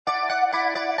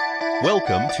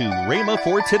Welcome to Rhema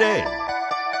for Today.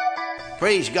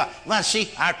 Praise God. Well,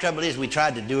 see, our trouble is we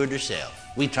tried to do it ourselves.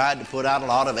 We tried to put out a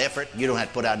lot of effort. You don't have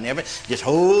to put out an effort. Just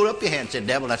hold up your hand and say,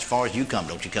 devil, that's as far as you come.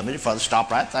 Don't you come any further.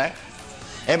 Stop right there.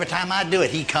 Every time I do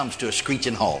it, he comes to a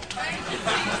screeching halt.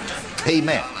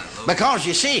 Amen. Because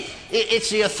you see, it's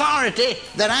the authority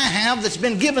that I have that's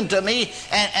been given to me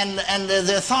and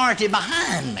the authority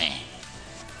behind me.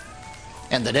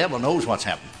 And the devil knows what's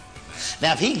happening.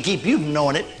 Now, if he can keep you from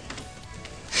knowing it,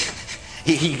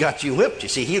 he got you whipped, you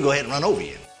see. He'll go ahead and run over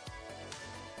you.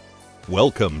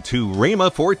 Welcome to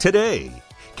Rhema for Today.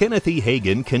 Kenneth E.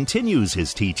 Hagin continues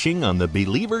his teaching on the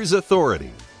believer's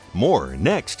authority. More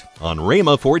next on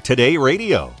Rhema for Today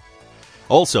Radio.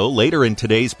 Also, later in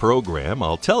today's program,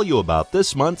 I'll tell you about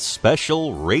this month's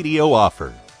special radio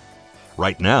offer.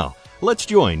 Right now, let's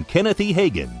join Kenneth E.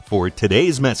 Hagin for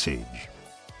today's message.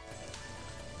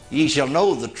 Ye shall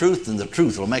know the truth, and the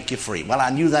truth will make you free. Well, I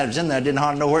knew that was in there. I didn't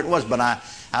hardly know where it was, but I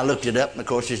looked it up, and of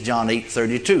course it's John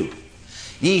 8:32.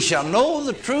 Ye shall know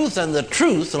the truth, and the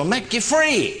truth will make you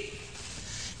free.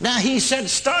 Now, he said,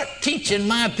 start teaching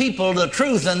my people the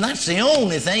truth, and that's the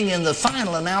only thing in the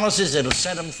final analysis that'll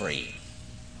set them free.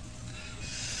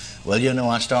 Well, you know,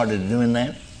 I started doing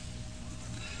that,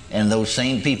 and those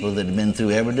same people that had been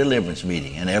through every deliverance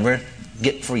meeting and every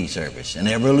get free service and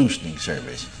every loosening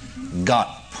service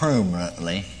got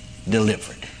permanently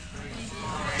delivered,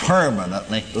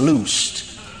 permanently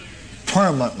loosed,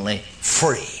 permanently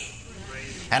free.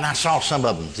 And I saw some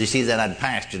of them. You see that I'd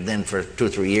pastored then for 2 or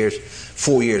 3 years,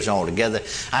 4 years altogether.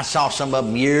 I saw some of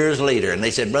them years later, and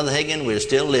they said, Brother Hagin, we're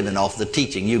still living off the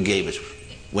teaching you gave us.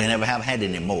 We never have had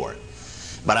any more.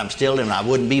 But I'm still living. I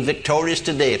wouldn't be victorious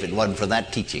today if it wasn't for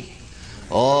that teaching.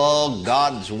 Oh,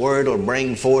 God's Word will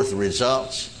bring forth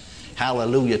results.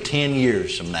 Hallelujah, 10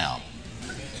 years from now.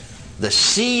 The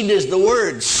seed is the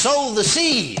Word. Sow the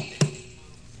seed.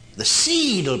 The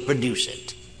seed will produce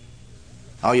it.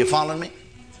 Are you following me?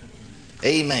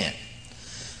 Amen.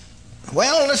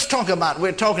 Well, let's talk about,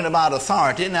 we're talking about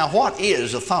authority. Now, what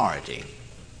is authority?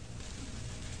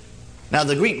 Now,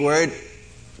 the Greek word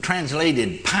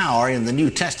translated power in the New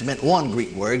Testament, one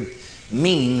Greek word,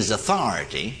 means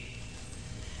authority.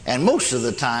 And most of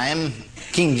the time,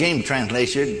 King James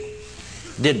translation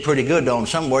did pretty good on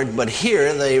some words, but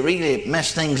here they really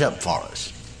mess things up for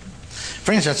us.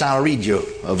 For instance, I'll read you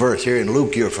a verse here in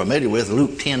Luke you're familiar with,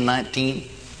 Luke 10:19.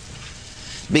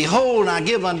 Behold, I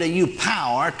give unto you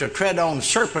power to tread on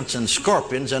serpents and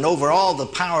scorpions and over all the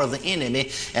power of the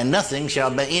enemy, and nothing shall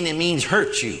by any means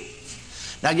hurt you.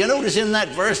 Now you notice in that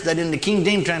verse that in the King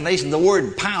James translation the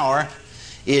word power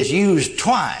is used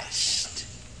twice.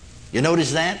 You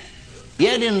notice that?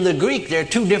 Yet in the Greek there are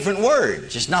two different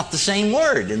words. It's not the same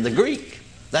word in the Greek.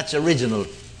 That's original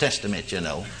Testament, you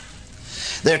know.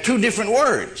 There are two different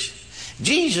words.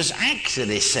 Jesus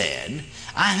actually said,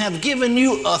 I have given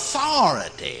you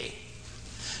authority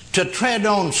to tread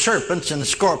on serpents and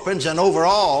scorpions and over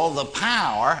all the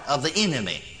power of the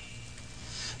enemy.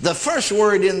 The first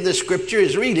word in this scripture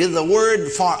is really the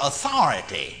word for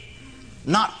authority,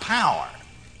 not power.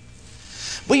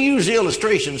 We use the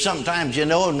illustration sometimes, you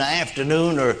know, in the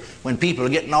afternoon or when people are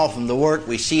getting off from the work.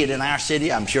 We see it in our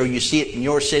city. I'm sure you see it in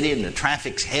your city, and the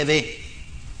traffic's heavy.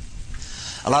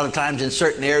 A lot of times in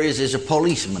certain areas there's a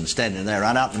policeman standing there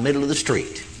right out in the middle of the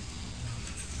street.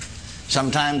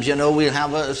 Sometimes, you know, we'll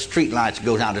have a street lights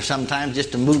go down, or sometimes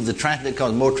just to move the traffic,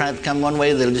 because more traffic come one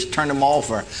way, they'll just turn them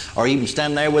off or even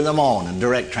stand there with them on and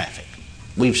direct traffic.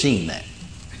 We've seen that.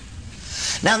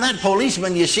 Now that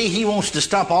policeman, you see, he wants to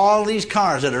stop all these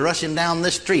cars that are rushing down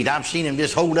this street. I've seen him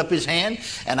just hold up his hand,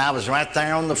 and I was right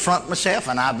there on the front myself,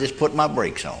 and I've just put my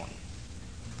brakes on.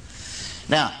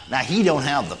 Now he don't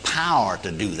have the power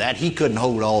to do that. He couldn't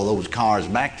hold all those cars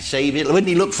back to save it. Wouldn't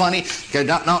he look funny?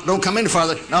 No, don't come any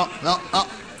further. No,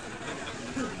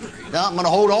 I'm going to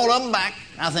hold all of them back.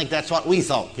 I think that's what we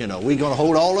thought, you know. We're going to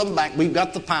hold all of them back. We've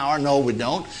got the power. No, we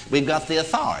don't. We've got the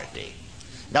authority.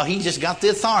 Now, he just got the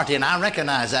authority, and I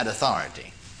recognize that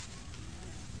authority.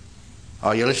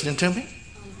 Are you listening to me?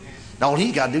 All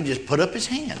he's got to do is just put up his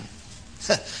hand.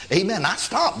 Amen. I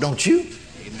stop, don't you?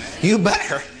 Amen. You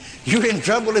better. You're in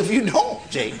trouble if you don't,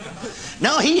 see.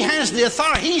 No, he has the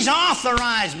authority. He's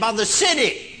authorized by the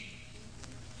city.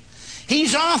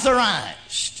 He's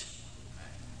authorized.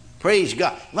 Praise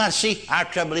God. Well, see, our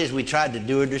trouble is we tried to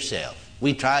do it ourselves.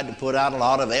 We tried to put out a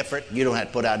lot of effort. You don't have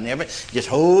to put out an effort. Just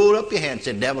hold up your hand and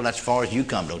say, devil, that's as far as you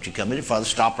come. Don't you come any further.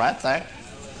 Stop right there.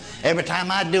 Every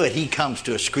time I do it, he comes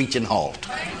to a screeching halt.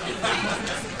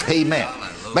 Amen.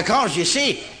 Because you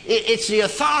see, it's the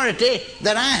authority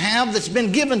that I have that's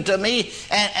been given to me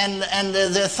and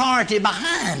the authority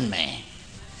behind me.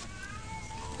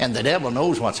 And the devil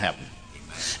knows what's happening.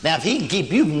 Now, if he can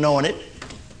keep you from knowing it,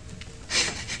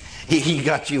 he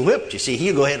got you whipped, you see.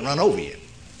 He'll go ahead and run over you.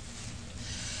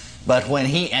 But when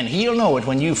he'll know it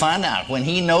when you find out. When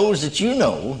he knows that you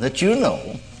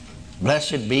know,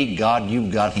 blessed be God,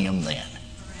 you've got him then.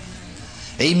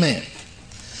 Amen.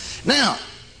 Now,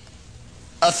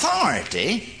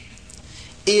 authority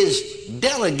is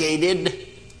delegated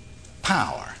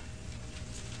power.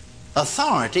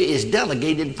 Authority is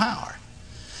delegated power.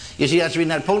 You see, that's the reason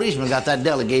that policeman got that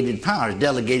delegated power. It's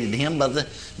delegated to him by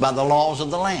the laws of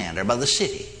the land or by the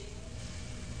city.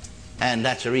 And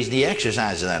that's the reason he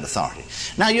exercises that authority.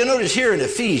 Now, you'll notice here in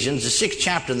Ephesians, the 6th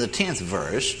chapter and the 10th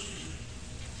verse,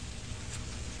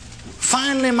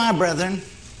 finally, my brethren,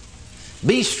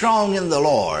 be strong in the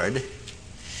Lord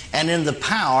and in the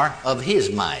power of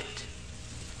his might.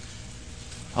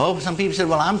 Oh, some people said,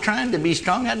 well, I'm trying to be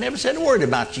strong. I never said a word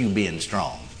about you being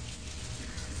strong.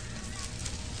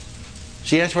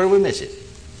 See, that's where we miss it.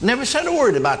 Never said a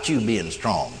word about you being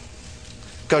strong.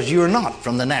 Because you're not,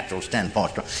 from the natural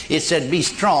standpoint, strong. It said be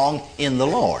strong in the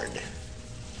Lord.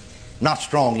 Not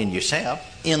strong in yourself,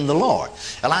 in the Lord.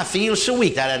 Well, I feel so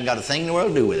weak that I hadn't got a thing in the world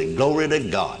to do with it. Glory to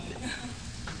God.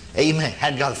 Amen.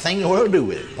 Hadn't got a thing in the world to do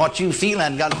with it. What you feel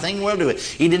hadn't got a thing in the world to do with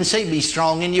it. He didn't say be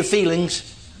strong in your feelings.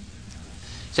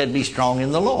 He said be strong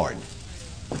in the Lord.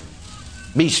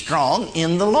 Be strong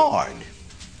in the Lord.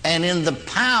 And in the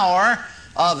power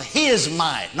of his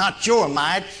might. Not your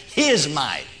might, his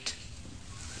might.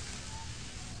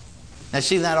 Now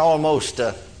see, that almost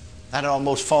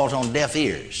falls on deaf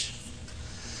ears.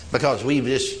 Because we've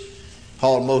just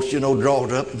almost,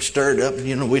 drawn up and stirred up,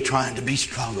 and, we're trying to be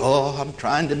strong. Oh, I'm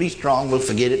trying to be strong. We'll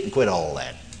forget it and quit all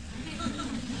that.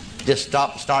 Just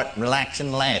start relaxing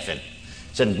and laughing.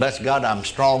 Said, bless God, I'm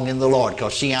strong in the Lord.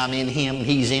 Because see, I'm in him,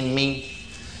 he's in me.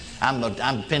 I'm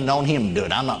depending on him to do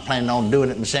it. I'm not planning on doing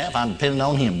it myself. I'm depending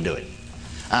on him to do it.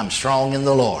 I'm strong in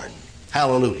the Lord.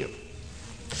 Hallelujah.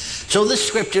 So this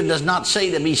scripture does not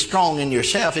say to be strong in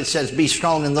yourself. It says be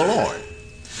strong in the Lord.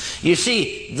 You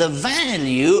see, the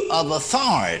value of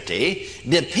authority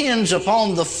depends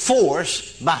upon the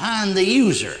force behind the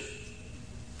user.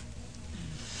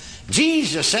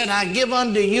 Jesus said, I give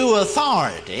unto you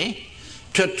authority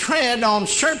to tread on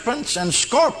serpents and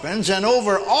scorpions and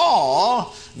over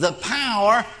all the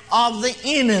power of the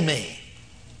enemy.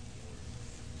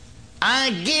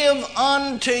 I give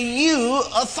unto you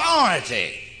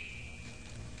authority.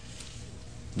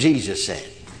 Jesus said.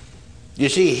 You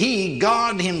see,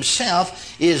 God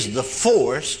himself, is the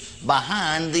force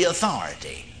behind the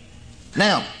authority.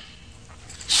 Now,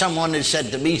 someone had said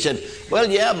to me,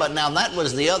 well, yeah, but now that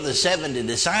was the other 70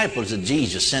 disciples that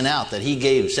Jesus sent out, that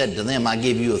he said to them, I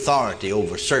give you authority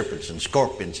over serpents and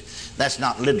scorpions. That's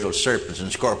not literal serpents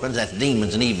and scorpions, that's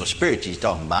demons and evil spirits he's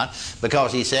talking about,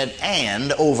 because he said,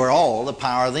 and over all the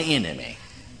power of the enemy.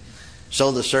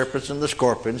 So the serpents and the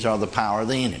scorpions are the power of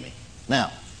the enemy.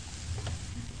 Now,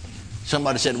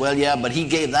 somebody said, well, yeah, but he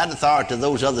gave that authority to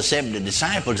those other 70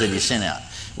 disciples that he sent out.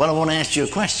 Well, I want to ask you a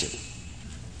question.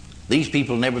 These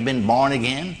people never been born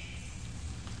again?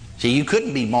 See, you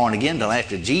couldn't be born again until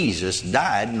after Jesus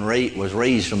died and was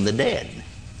raised from the dead.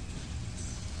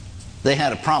 They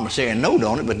had a promissory note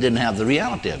on it, but didn't have the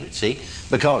reality of it, see?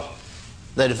 Because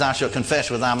that if thou shalt confess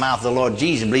with thy mouth the Lord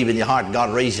Jesus and believe in your heart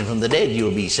God raised him from the dead, you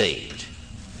will be saved.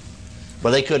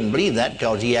 Well, they couldn't believe that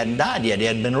because he hadn't died yet. He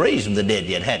hadn't been raised from the dead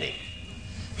yet, had he?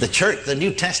 The church, the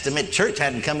New Testament church,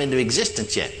 hadn't come into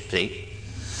existence yet, see?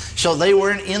 So they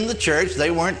weren't in the church.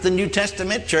 They weren't the New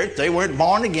Testament church. They weren't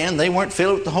born again. They weren't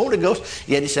filled with the Holy Ghost.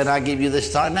 Yet he said, I give you this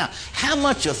authority. Now, how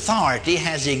much authority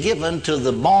has he given to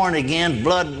the born again,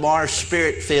 blood-washed,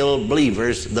 spirit-filled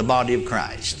believers, the body of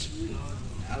Christ?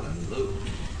 Hallelujah.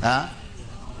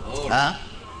 Huh?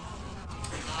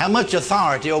 How much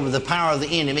authority over the power of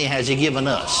the enemy has he given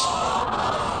us?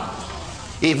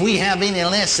 If we have any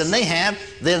less than they have,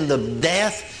 then the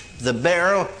death, the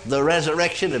burial, the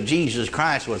resurrection of Jesus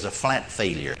Christ was a flat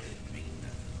failure.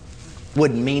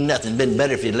 Wouldn't mean nothing. Been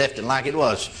better if you'd left it like it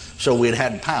was, so we'd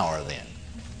had power then.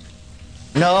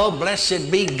 No, blessed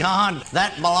be God,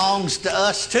 that belongs to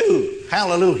us too.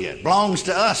 Hallelujah. It belongs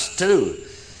to us too.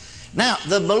 Now,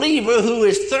 the believer who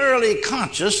is thoroughly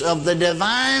conscious of the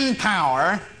divine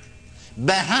power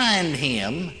behind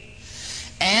him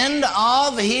and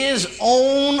of his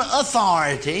own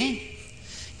authority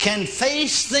can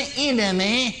face the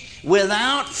enemy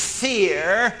without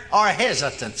fear or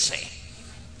hesitancy.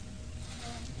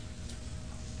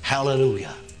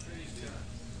 Hallelujah.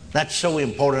 That's so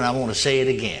important, I want to say it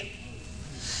again.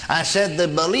 I said the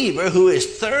believer who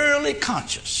is thoroughly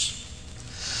conscious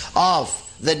of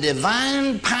the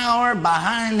divine power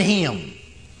behind him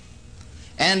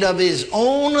and of his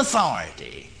own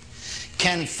authority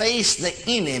can face the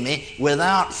enemy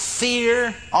without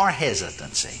fear or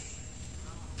hesitancy.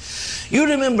 You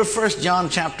remember 1 John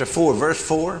chapter 4, verse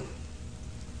 4?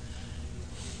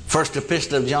 First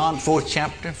epistle of John, 4th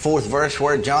chapter, 4th verse,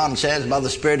 where John says, by the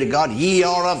Spirit of God, ye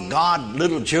are of God,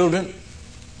 little children,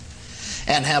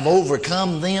 and have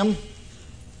overcome them.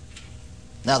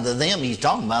 Now the them he's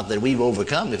talking about that we've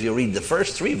overcome, if you read the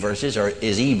first 3 verses,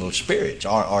 is evil spirits,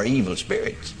 are evil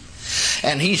spirits.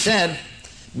 And he said,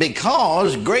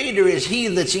 because greater is he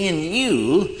that's in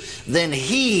you than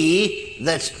he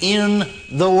that's in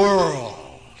the world.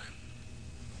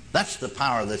 That's the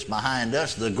power that's behind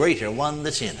us, the greater one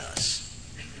that's in us.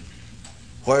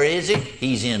 Where is he?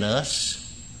 He's in us.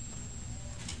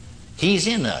 He's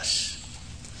in us.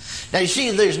 Now you see,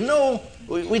 there's no...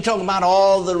 We talk about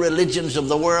all the religions of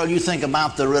the world. You think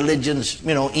about the religions,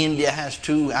 India has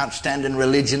 2 outstanding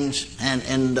religions,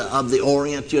 and of the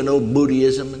Orient,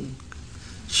 Buddhism and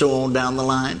so on down the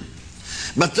line.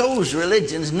 But those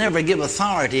religions never give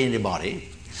authority to anybody.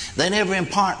 They never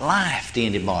impart life to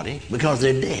anybody because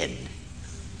they're dead.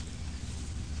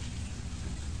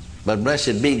 But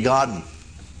blessed be God,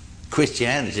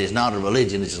 Christianity is not a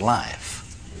religion, it's life.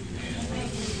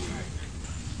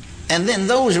 And then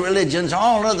those religions,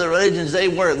 all other religions,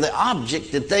 the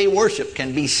object that they worship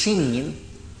can be seen.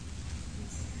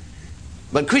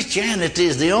 But Christianity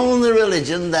is the only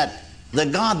religion that the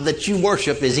God that you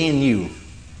worship is in you.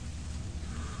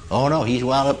 Oh no, he's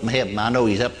well up in heaven. I know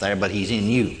he's up there, but he's in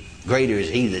you. Greater is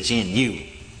he that's in you.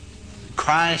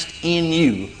 Christ in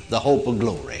you, the hope of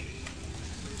glory.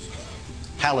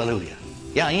 Hallelujah.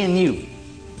 Yeah, in you.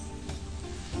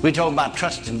 We talk about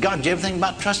trusting God. Did you ever think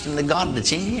about trusting the God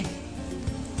that's in you?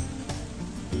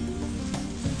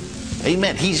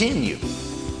 Amen. He's in you.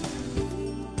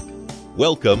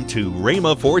 Welcome to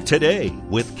Rhema for Today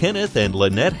with Kenneth and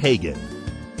Lynette Hagin.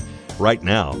 Right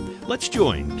now, let's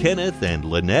join Kenneth and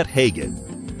Lynette Hagin.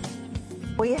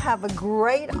 We have a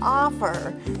great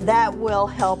offer that will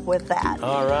help with that.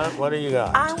 All right, what do you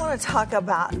got? I want to talk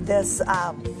about this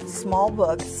small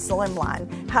book, Slimline,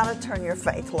 How to Turn Your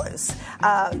Faith Loose.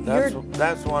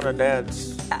 That's one of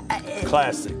Dad's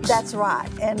classics. That's right.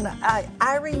 And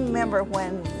I remember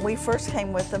when we first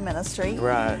came with the ministry.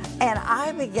 Right. And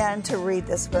I began to read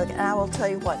this book, and I will tell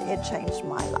you what, it changed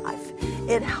my life.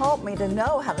 It helped me to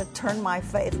know how to turn my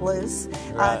faith loose,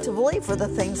 right. To believe for the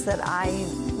things that I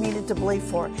needed to believe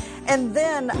for. And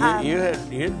then you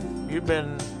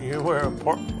were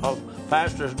a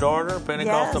pastor's daughter,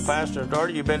 Pentecostal yes. pastor's daughter.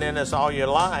 You've been in this all your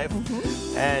life,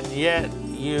 and yet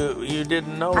you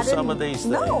didn't know some of these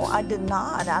things. No, I did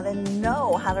not. I didn't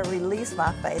know how to release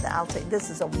my faith. I'll tell you, this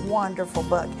is a wonderful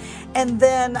book. And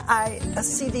then a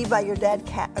CD by your dad,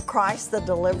 Christ the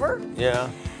Deliverer. Yeah.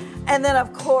 And then,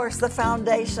 of course, the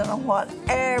foundation of what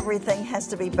everything has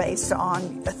to be based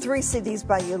on. 3 CDs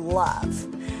by your love.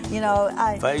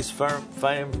 Faith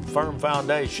firm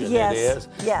foundation. Yes, it is.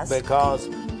 Yes. Because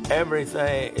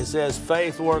everything, it says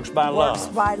faith works by love.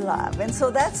 Works by love. And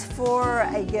so that's for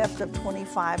a gift of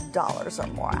 $25 or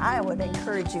more. I would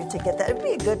encourage you to get that. It'd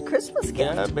be a good Christmas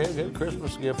gift. Yeah, it'd be a good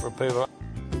Christmas gift for people.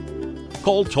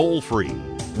 Call toll-free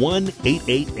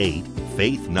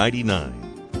 1-888-FAITH-99.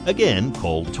 Again,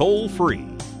 call toll-free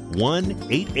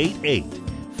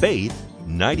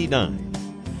 1-888-FAITH-99.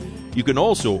 You can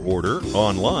also order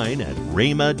online at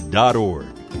rhema.org.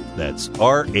 That's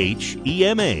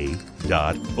RHEMA.org.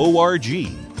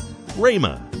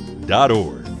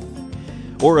 Rhema.org.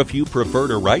 Or if you prefer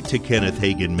to write to Kenneth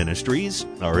Hagin Ministries,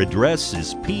 our address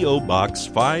is P.O. Box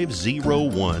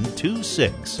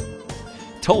 50126,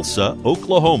 Tulsa,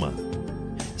 Oklahoma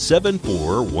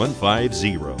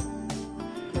 74150.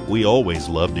 We always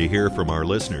love to hear from our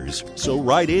listeners, so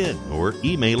write in or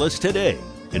email us today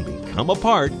and become a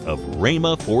part of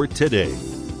Rhema for Today.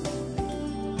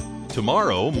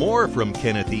 Tomorrow, more from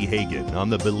Kenneth E. Hagin on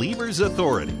the Believer's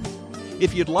Authority.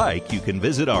 If you'd like, you can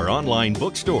visit our online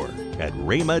bookstore at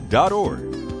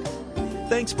rhema.org.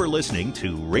 Thanks for listening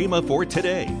to Rhema for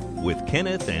Today with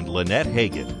Kenneth and Lynette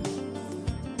Hagin.